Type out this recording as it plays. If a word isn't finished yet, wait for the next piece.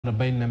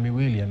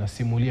42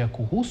 anasimulia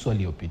kuhusu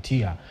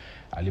aliyopitia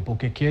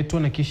alipokeketwa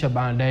na kisha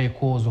baadaye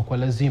kuozwa kwa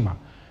lazima.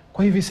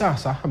 Kwa hivi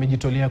sasa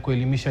amejitolea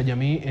kuelimisha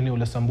jamii eneo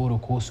la Samburu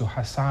kuhusu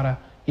hasara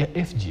ya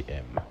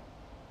FGM.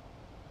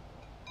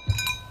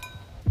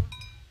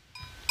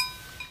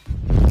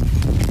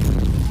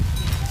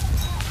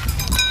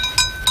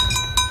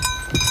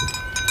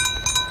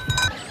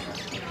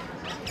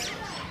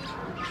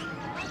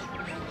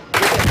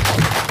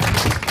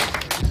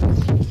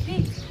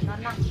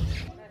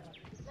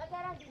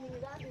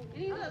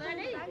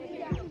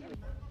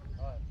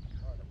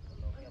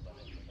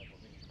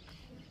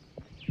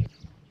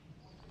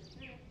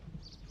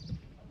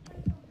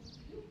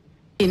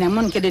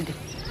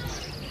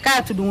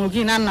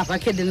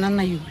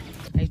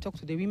 I talk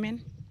to the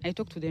women, I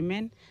talk to the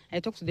men, I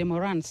talk to the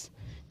morans,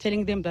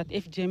 telling them that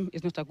FGM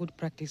is not a good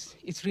practice.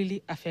 It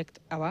really affects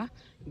our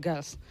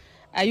girls.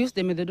 I use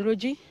the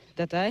methodology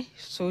that I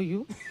show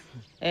you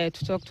to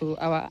talk to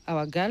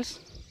our girls.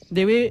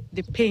 The way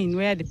the pain,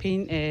 where the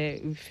pain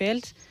we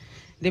felt,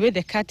 the way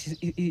the cut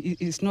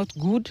is not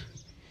good,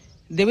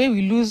 the way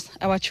we lose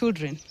our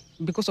children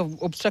because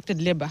of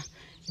obstructed labor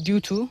due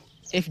to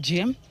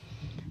FGM,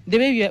 the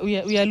way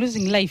we are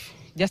losing life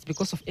just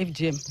because of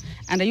FGM.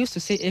 And I used to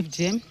say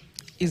FGM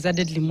is a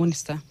deadly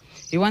monster.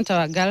 We want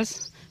our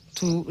girls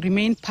to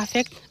remain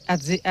perfect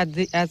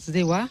as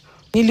they were.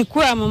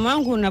 Nilikuwa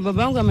mamangu na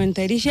babangu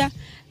amenitayarisha,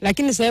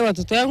 lakini sasa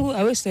watoto wangu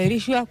hawezi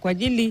tayarishwa kwa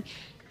ajili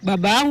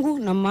babangu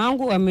na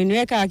mamangu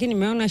wameniweka, lakini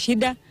nimeona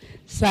shida.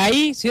 Sasa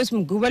hii siwezi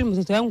mkubali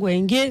mtoto wangu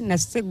aingie na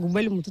sisi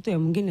kukubali mtoto ya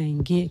mwingine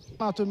aingie.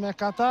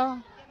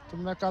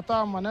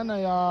 Tumekataa maneno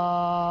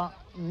ya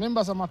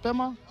mimba za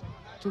mapema.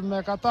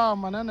 Tumekataa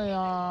maneno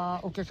ya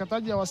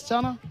ukeketaji ya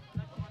wasichana,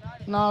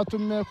 na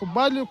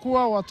tumekubali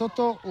kuwa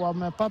watoto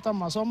wamepata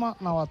masomo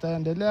na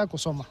wataendelea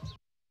kusoma.